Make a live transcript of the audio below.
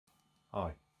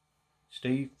Hi,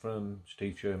 Steve from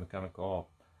Steve Sher Mechanical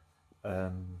Art.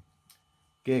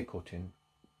 Gear cutting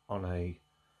on a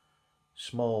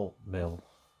small mill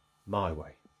my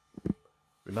way.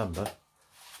 Remember,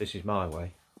 this is my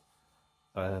way.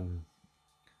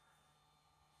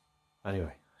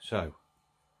 Anyway, so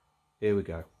here we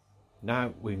go.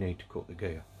 Now we need to cut the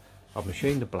gear. I've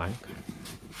machined the blank.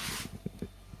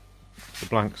 The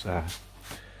blank's there.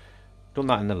 Done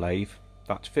that in the lathe.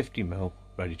 That's 50mm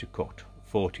ready to cut.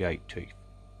 48 teeth.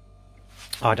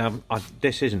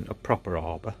 This isn't a proper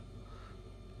arbor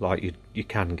like you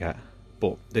can get,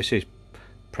 but this is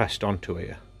pressed onto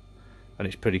here and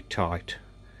it's pretty tight.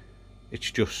 It's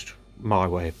just my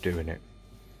way of doing it.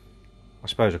 I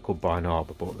suppose I could buy an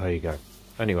arbor, but there you go.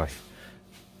 Anyway,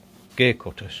 gear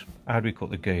cutters. How do we cut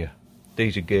the gear?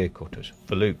 These are gear cutters,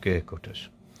 volute gear cutters.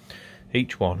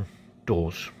 Each one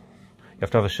does. You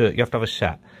have to have a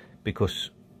set because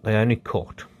they only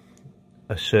cut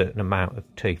a certain amount of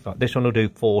teeth. Like this one will do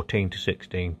 14 to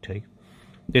 16 teeth.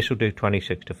 This will do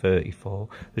 26 to 34.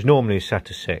 There's normally a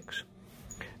set of 6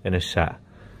 in a set,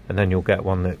 and then you'll get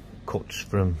one that cuts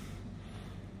from,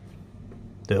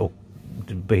 that'll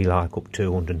be like up to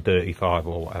 235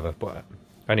 or whatever. But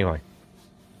anyway,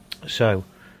 so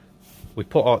we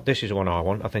put out, this is the one I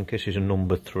want. I think this is a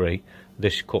number 3.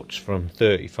 This cuts from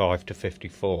 35 to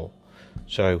 54.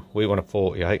 So we want a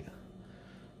 48.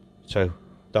 So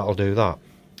that'll do that.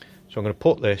 So I'm going to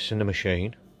put this in the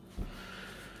machine.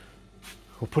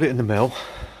 We'll put it in the mill,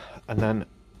 and then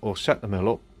we'll set the mill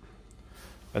up,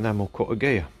 and then we'll cut a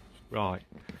gear. Right.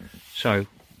 So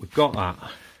we've got that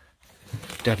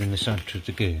dead in the centre of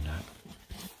the gear now.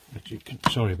 As you can,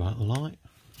 sorry about the light.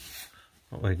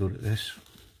 Not very good at this.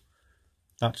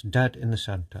 That's dead in the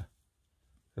centre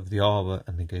of the arbor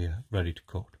and the gear, ready to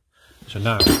cut. So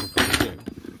now what we've got to do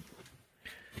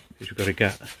is we've got to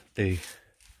get the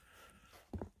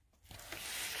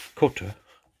cutter,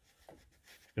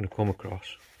 going to come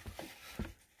across,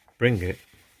 bring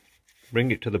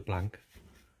it to the blank,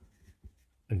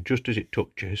 and just as it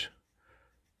touches,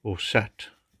 we'll set,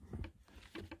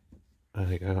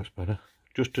 there you go, that's better.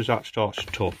 Just as that starts to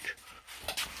touch,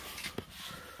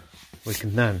 we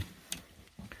can then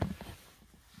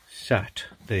set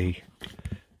the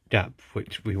depth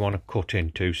which we want to cut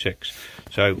in 2/6.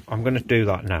 So I'm going to do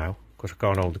that now because I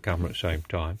can't hold the camera at the same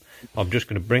time. I'm just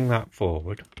going to bring that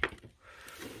forward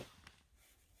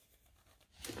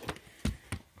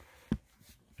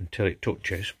until it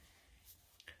touches,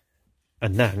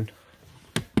 and then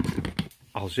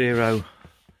I'll zero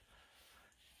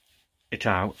it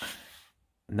out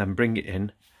and then bring it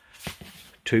in.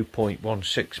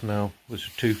 2.16mm was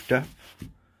the tooth depth,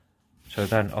 so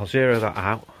then I'll zero that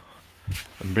out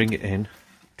and bring it in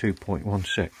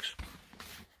 2.16.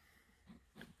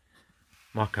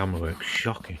 My camera works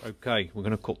shocking. Okay, we're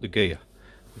going to cut the gear.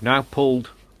 We've now pulled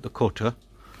the cutter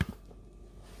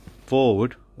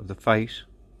forward of the face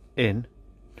in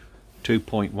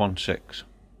 2.16,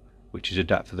 which is the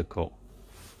depth of the cut.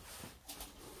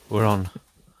 We're on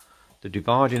the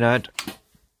dividing head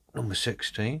number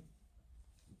 16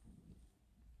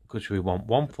 because we want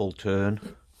 1 full turn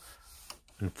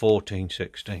and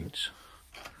 14/16.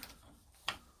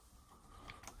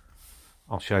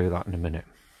 I'll show you that in a minute.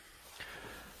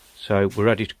 So we're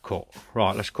ready to cut.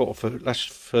 Right, let's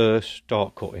first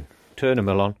start cutting. Turn the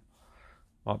mill on.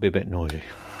 Might be a bit noisy.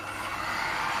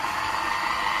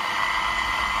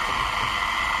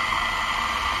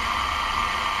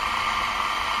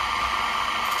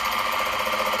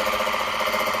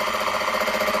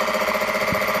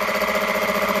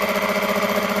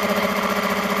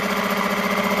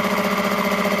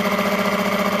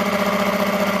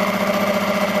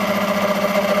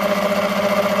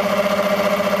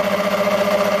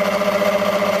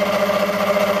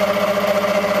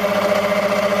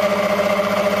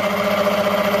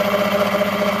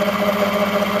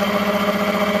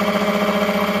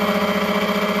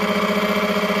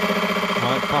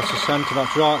 Past the centre,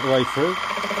 that's right the way through.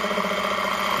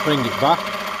 Bring it back.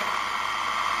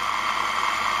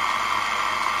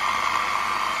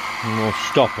 And we'll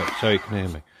stop it so you can hear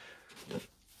me.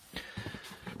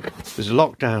 There's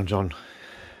lockdowns on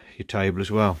your table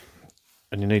as well,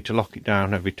 and you need to lock it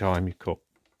down every time you cut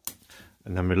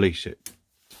and then release it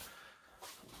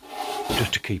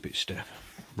just to keep it stiff.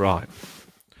 Right,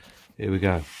 here we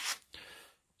go.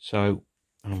 So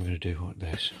I'm going to do like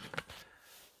this.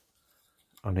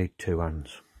 I need 2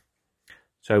 hands.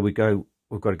 So we've got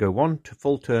to go 1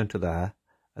 full turn to there,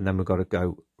 and then we've got to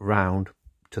go round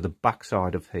to the back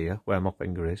side of here where my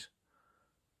finger is,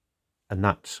 and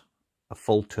that's a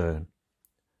full turn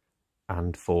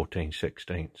and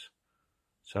 14/16.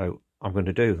 So I'm going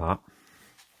to do that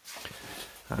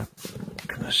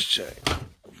Can I say,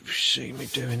 if you see me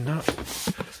doing that,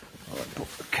 I'll put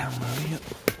the camera here.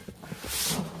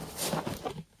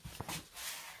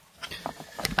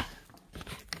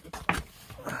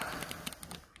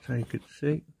 So you could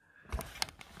see.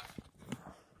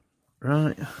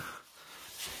 Right.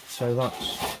 So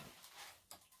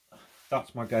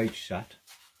that's my gauge set.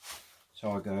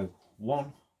 So I go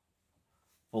 1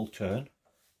 full turn,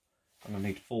 and I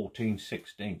need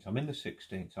 14/16. I'm in the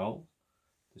 16th hole.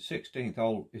 The 16th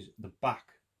hole is at the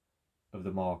back of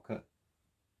the marker.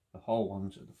 The whole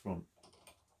one's at the front,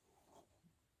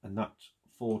 and that's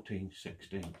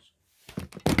 14/16.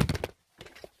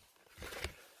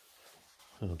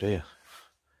 Oh dear,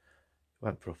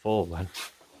 went for a fall then.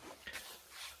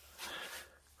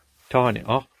 Tying it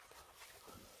off,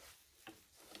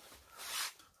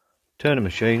 turn the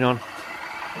machine on,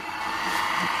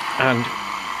 and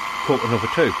cut another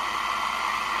 2.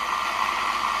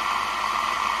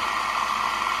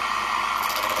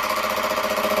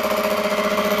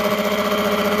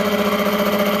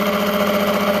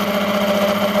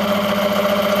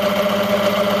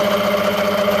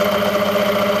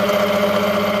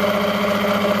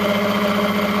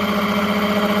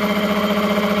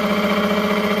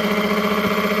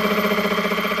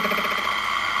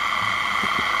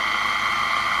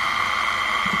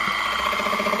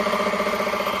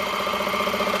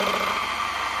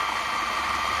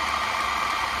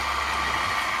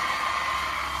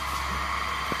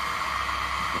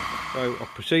 So I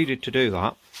proceeded to do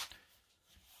that.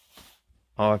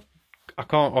 I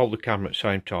can't hold the camera at the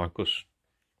same time because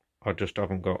I just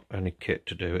haven't got any kit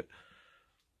to do it.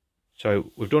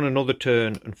 So we've done another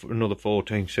turn and another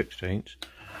 14/16.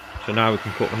 So now we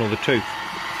can cut another tooth.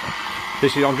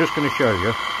 I'm just going to show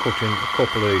you cutting a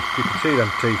couple of these. You can see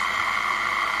them teeth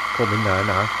coming there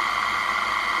now.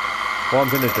 What I'm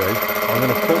going to do, I'm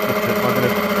going to cut the tooth. I'm going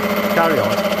to carry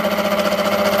on and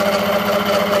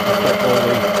cut all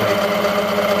these teeth.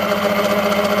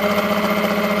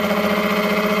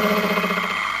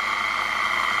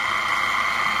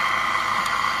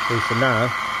 So now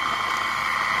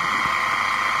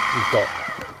we've got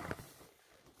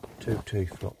 2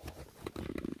 teeth, look.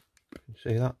 You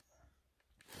see that?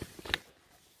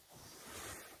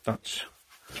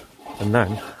 And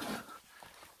then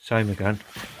same again.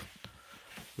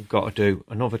 We've got to do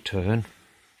another turn,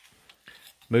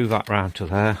 move that round to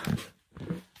there.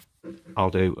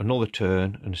 I'll do another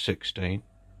turn and a 16,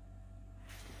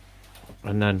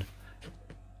 and then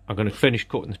I'm going to finish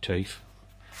cutting the teeth.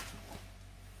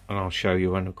 And I'll show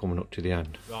you when I'm coming up to the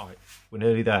end. Right, we're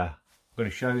nearly there. I'm going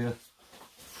to show you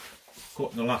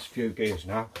cutting the last few gears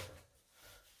now.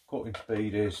 Cutting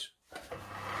speed is as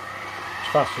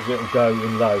fast as it'll go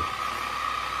in low,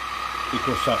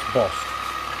 because that's bossed.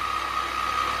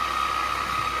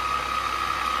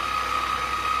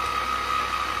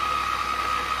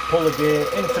 Pull the gear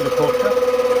into the cutter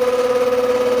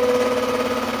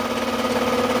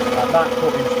at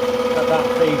that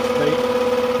feed speed,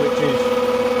 which is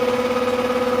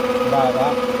about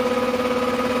that.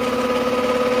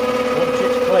 Once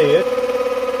it's cleared,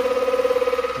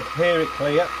 you hear it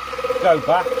clear, go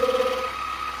back,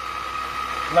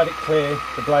 let it clear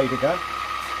the blade again,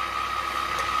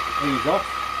 ease off,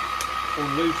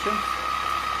 unloosen,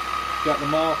 get the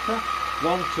marker,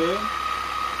 1 turn,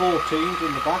 14s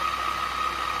in the back,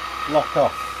 lock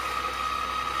off.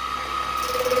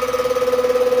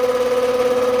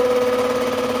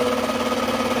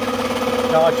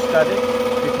 Nice steady.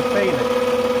 Feel it.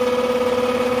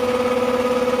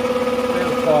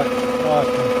 Feels quite nice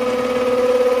and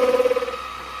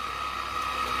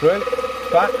through,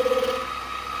 back,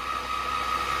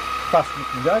 fast as you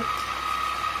can go.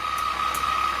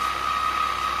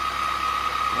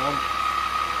 1,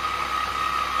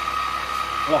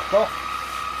 lock off,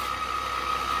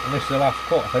 and this is the last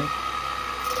cut, I think.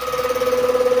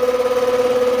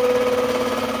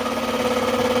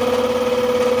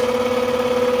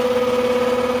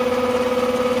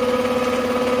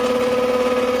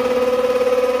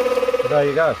 There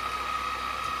you go.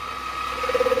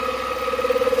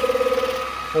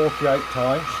 48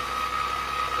 times.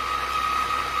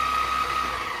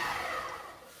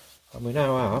 And we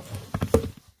now have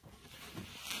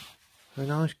a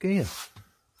nice gear.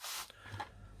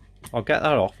 I'll get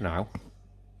that off now.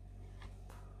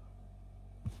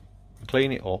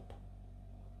 Clean it up.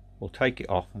 We'll take it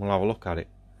off and we'll have a look at it.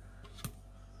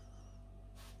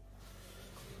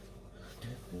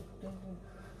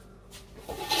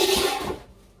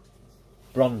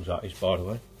 Bronze that is, by the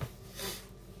way,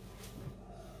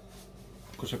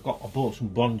 because I bought some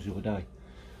bronze the other day.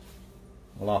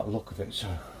 I like the look of it, so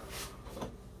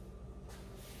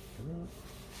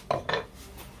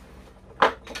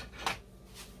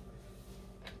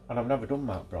and I've never done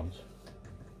matte bronze,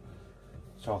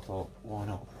 so I thought, why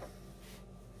not?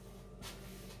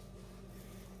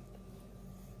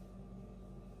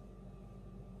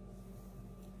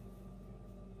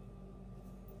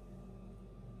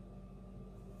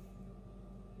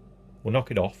 We'll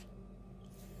knock it off.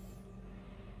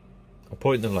 I'll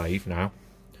put it in the lathe now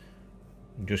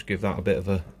and just give that a bit of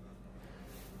a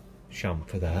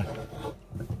chamfer there.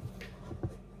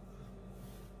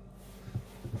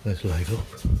 Let's lathe up.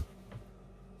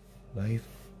 Lathe,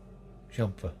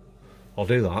 chamfer. I'll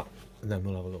do that and then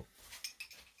we'll have a look.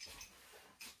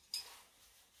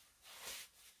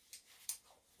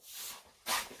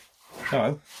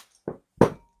 So,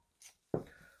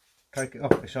 take it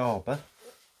off this arbor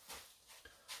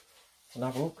and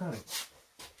have a look at it.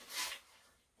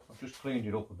 I've just cleaned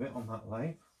it up a bit on that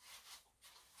lathe.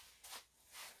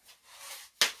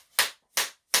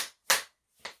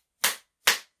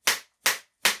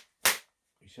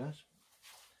 He says.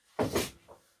 I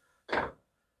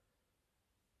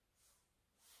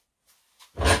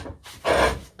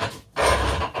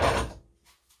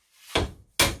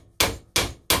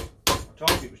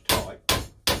told you it was tight.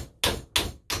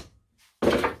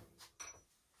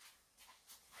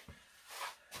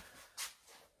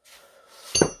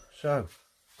 So,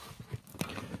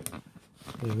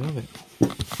 there we have it.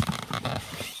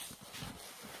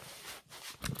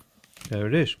 There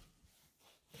it is.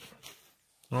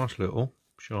 Nice little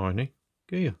shiny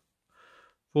gear.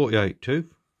 48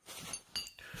 tooth.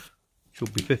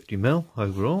 Should be 50mm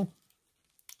overall.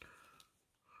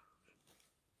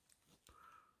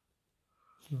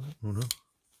 Oh no.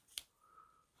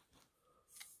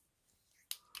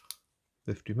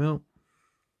 50mm.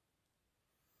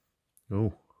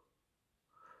 Oh.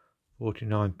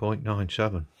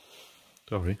 49.97.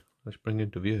 Sorry, let's bring it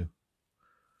into view.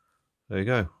 There you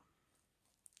go.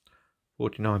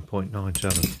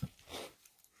 49.97.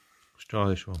 Let's try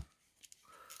this one.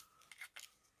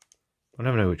 I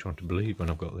never know which one to believe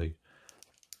when I've got these.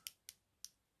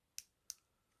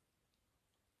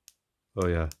 Oh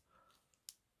yeah.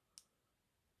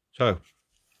 So,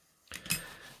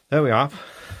 there we have.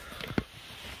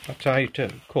 That's how you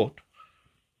cut.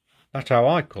 That's how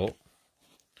I cut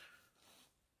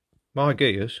my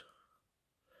gears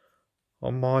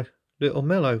on my little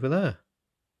mill over there.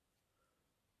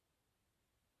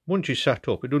 Once you set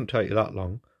up, it doesn't take you that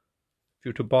long. If you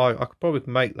were to buy, I could probably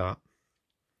make that.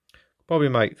 Probably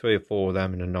make 3 or 4 of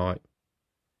them in a night.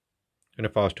 And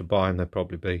if I was to buy them, they'd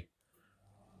probably be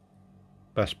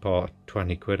best part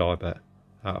 20 quid, I bet,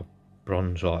 out of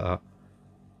bronze like that.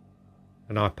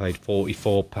 And I paid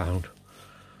 £44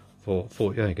 for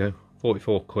 40. There you go,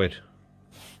 44 quid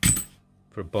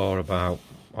for a bar about,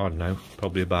 I don't know,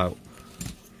 probably about,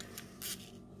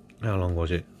 how long was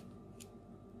it?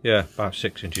 Yeah, about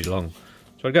 6 inches long.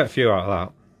 So I get a few out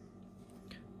of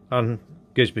that, and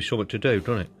gives me something to do,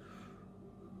 doesn't it?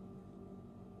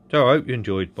 So I hope you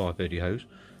enjoyed my videos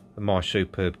and my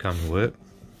superb camera work.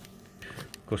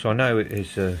 Of course, I know it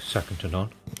is second to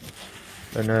none,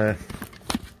 and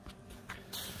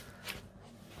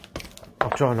I'll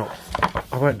try not.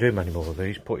 I won't do many more of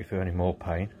these. Put you through any more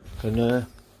pain, and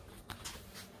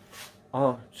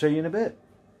I'll see you in a bit.